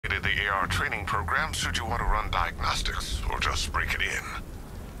our training program should you want to run diagnostics or just break it in.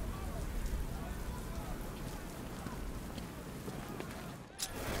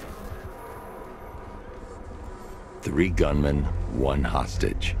 Three gunmen, one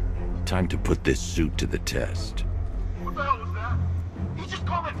hostage. Time to put this suit to the test. What the hell was that? He just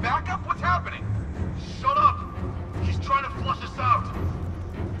called in backup? What's happening? Shut up! He's trying to flush us out!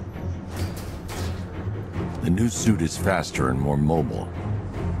 The new suit is faster and more mobile.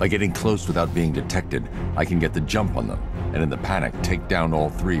 By getting close without being detected, I can get the jump on them, and in the panic, take down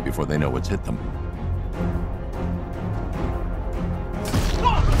all three before they know what's hit them.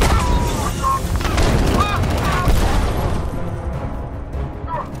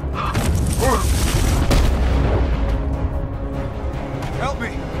 Help me!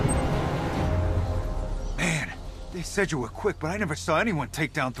 Man, they said you were quick, but I never saw anyone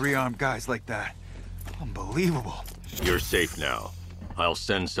take down three armed guys like that. Unbelievable. You're safe now. I'll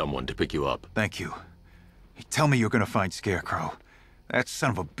send someone to pick you up. Thank you. You tell me you're gonna find Scarecrow. That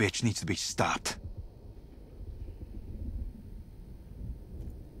son of a bitch needs to be stopped.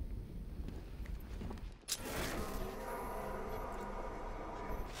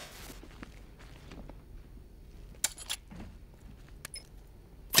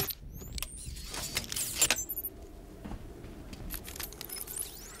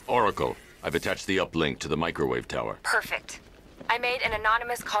 Oracle, I've attached the uplink to the microwave tower. Perfect. I made an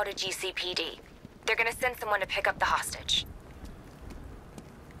anonymous call to GCPD. They're gonna send someone to pick up the hostage.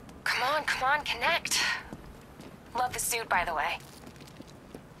 Come on, connect. Love the suit, by the way.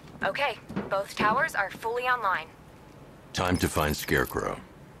 Okay, both towers are fully online. Time to find Scarecrow.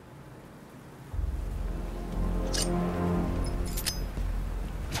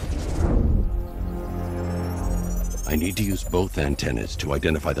 I need to use both antennas to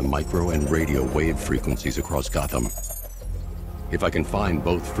identify the micro and radio wave frequencies across Gotham. If I can find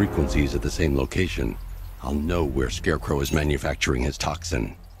both frequencies at the same location, I'll know where Scarecrow is manufacturing his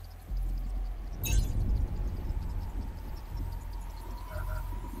toxin.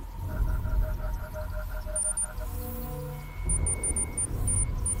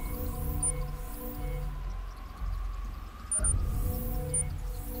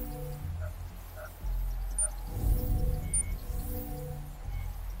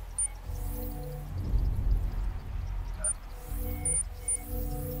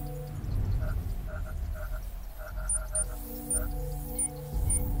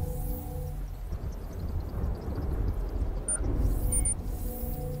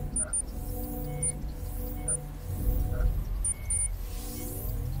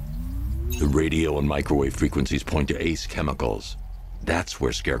 The radio and microwave frequencies point to Ace Chemicals. That's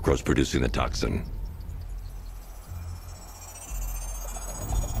where Scarecrow's producing the toxin.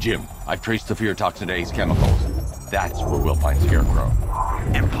 Jim, I've traced the fear toxin to Ace Chemicals. That's where we'll find Scarecrow.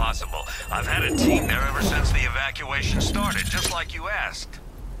 Impossible. I've had a team there ever since the evacuation started, just like you asked.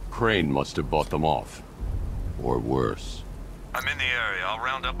 Crane must have bought them off. Or worse. I'm in the area. I'll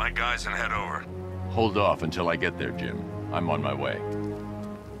round up my guys and head over. Hold off until I get there, Jim. I'm on my way.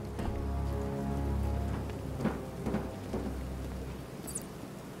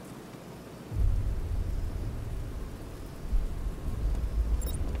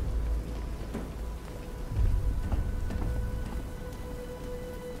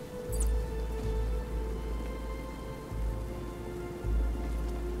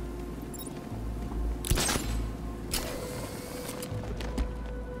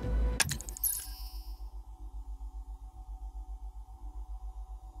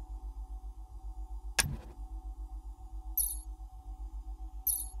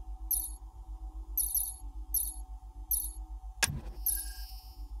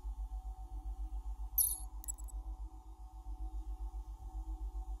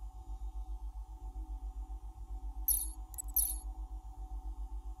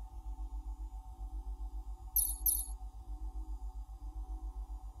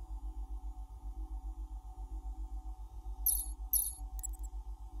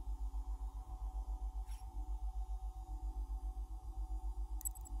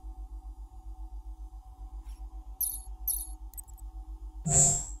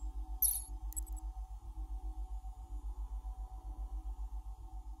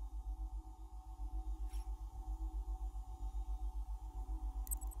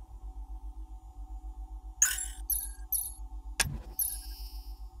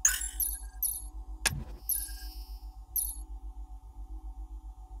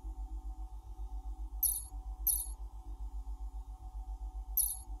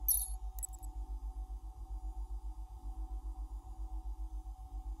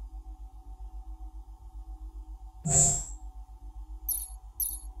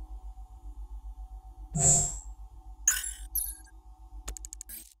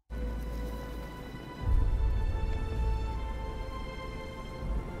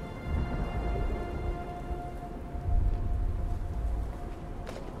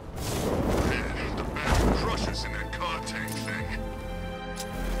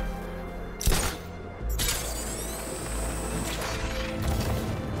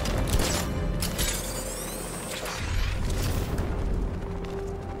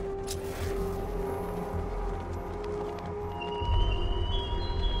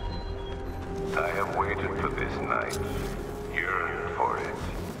 nights. Yearn for it.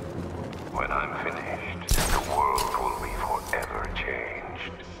 When I'm finished, the world will be forever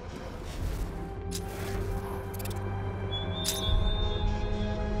changed.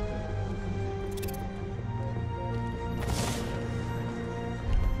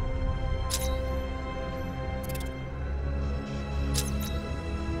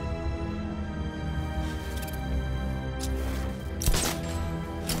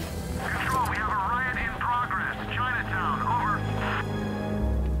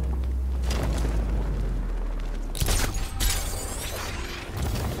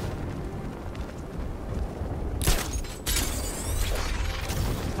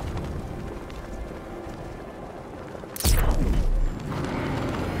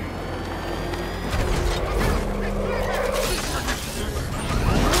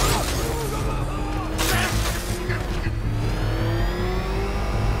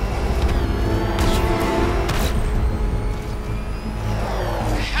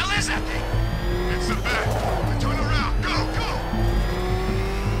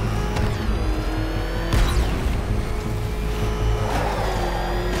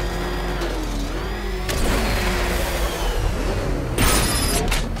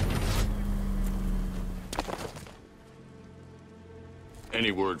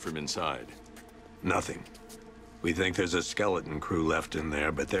 Any word from inside? Nothing. We think there's a skeleton crew left in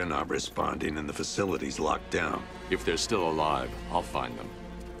there, but they're not responding and the facility's locked down. If they're still alive, I'll find them.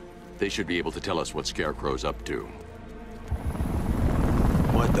 They should be able to tell us what Scarecrow's up to.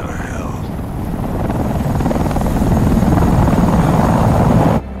 What the hell?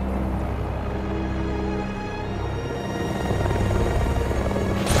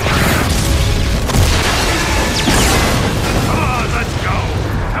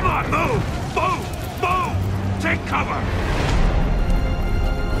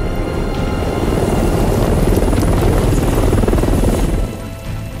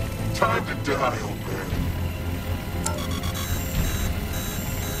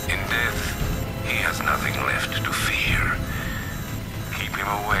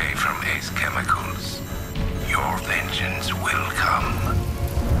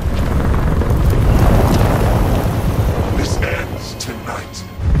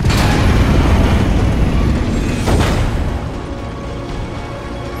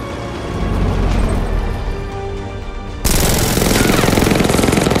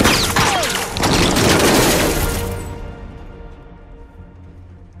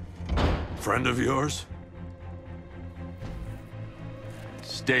 Friend of yours?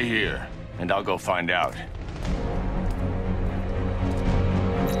 Stay here, and I'll go find out.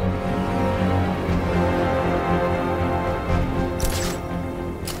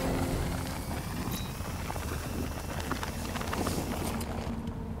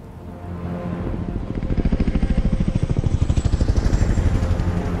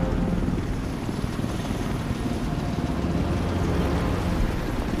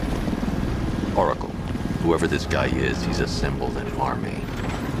 Whoever this guy is, he's assembled an army.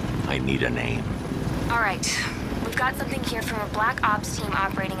 I need a name. All right. We've got something here from a Black Ops team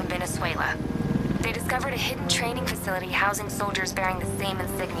operating in Venezuela. They discovered a hidden training facility housing soldiers bearing the same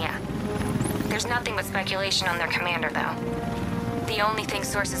insignia. There's nothing but speculation on their commander, though. The only thing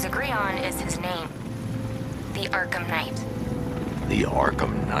sources agree on is his name. The Arkham Knight. The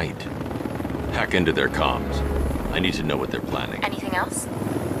Arkham Knight? Hack into their comms. I need to know what they're planning. Anything else?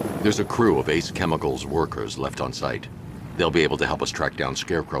 There's a crew of Ace Chemicals workers left on site. They'll be able to help us track down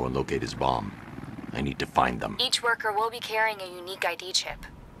Scarecrow and locate his bomb. I need to find them. Each worker will be carrying a unique ID chip.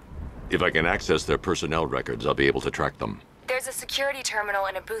 If I can access their personnel records, I'll be able to track them. There's a security terminal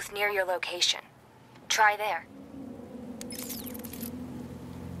in a booth near your location. Try there.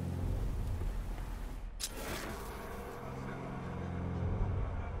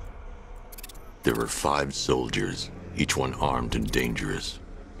 There are 5 soldiers, each one armed and dangerous.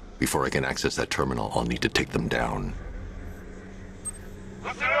 Before I can access that terminal, I'll need to take them down.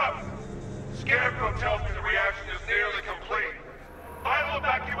 Listen up! Scarecrow tells me the reaction is nearly complete. Final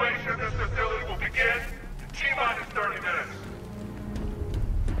evacuation of this facility will begin in T-minus 30 minutes.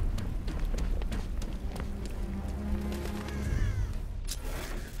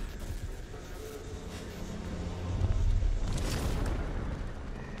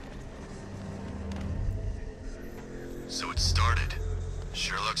 So it started.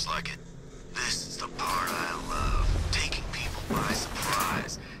 Sure looks like it. This is the part I love. Taking people by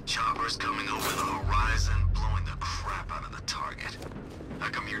surprise. Choppers coming over the horizon, blowing the crap out of the target. How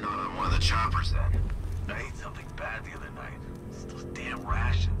come you're not on one of the choppers then? I ate something bad the other night. It's those damn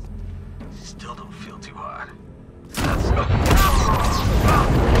rations. Still don't feel too hot. Let's go.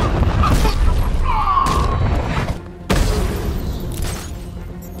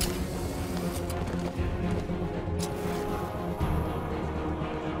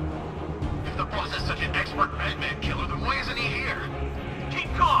 wasn't such an expert Batman killer, then why isn't he here?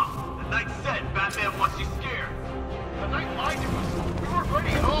 Keep calm! The Knight said Batman wants you scared. The Knight lied to us. We weren't ready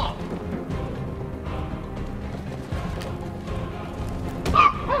at all.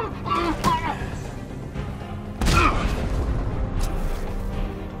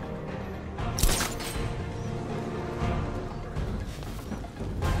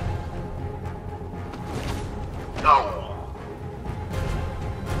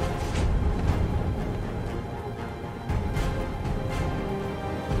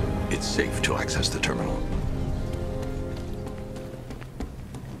 It's safe to access the terminal.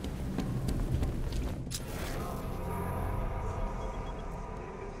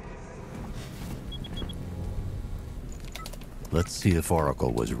 Let's see if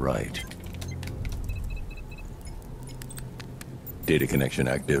Oracle was right. Data connection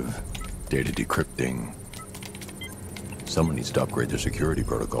active. Data decrypting. Someone needs to upgrade their security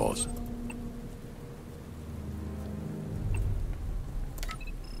protocols.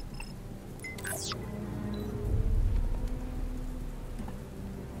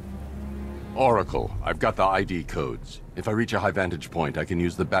 Oracle, I've got the ID codes. If I reach a high vantage point, I can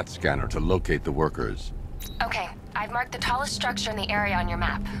use the bat scanner to locate the workers. Okay, I've marked the tallest structure in the area on your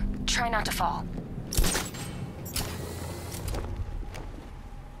map. Try not to fall.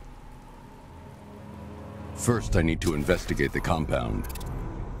 First, I need to investigate the compound.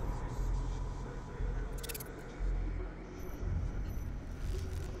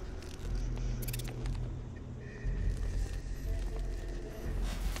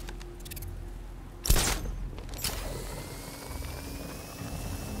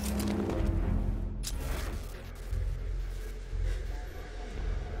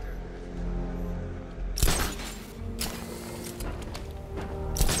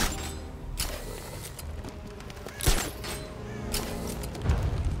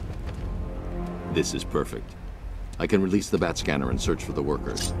 This is perfect. I can release the bat scanner and search for the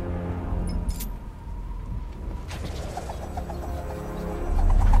workers.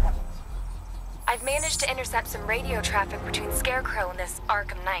 I've managed to intercept some radio traffic between Scarecrow and this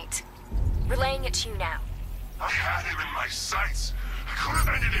Arkham Knight. Relaying it to you now. I had him in my sights. I could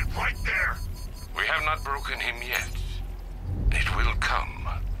have ended it right there. We have not broken him yet. It will come.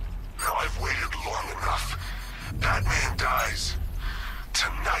 Now I've waited long enough. Batman dies.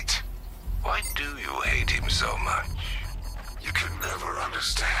 Tonight. Why do you hate him so much? You can never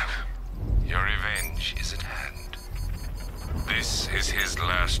understand. Your revenge is at hand. This is his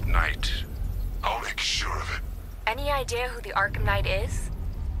last night. I'll make sure of it. Any idea who the Arkham Knight is?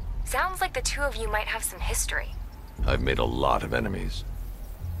 Sounds like the two of you might have some history. I've made a lot of enemies.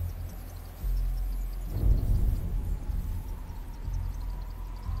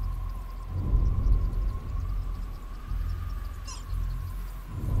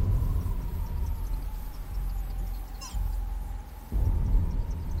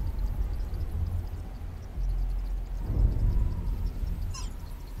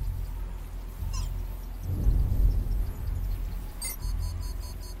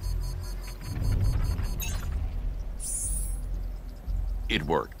 It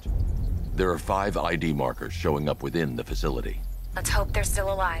worked. There are 5 ID markers showing up within the facility. Let's hope they're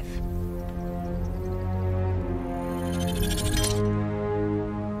still alive.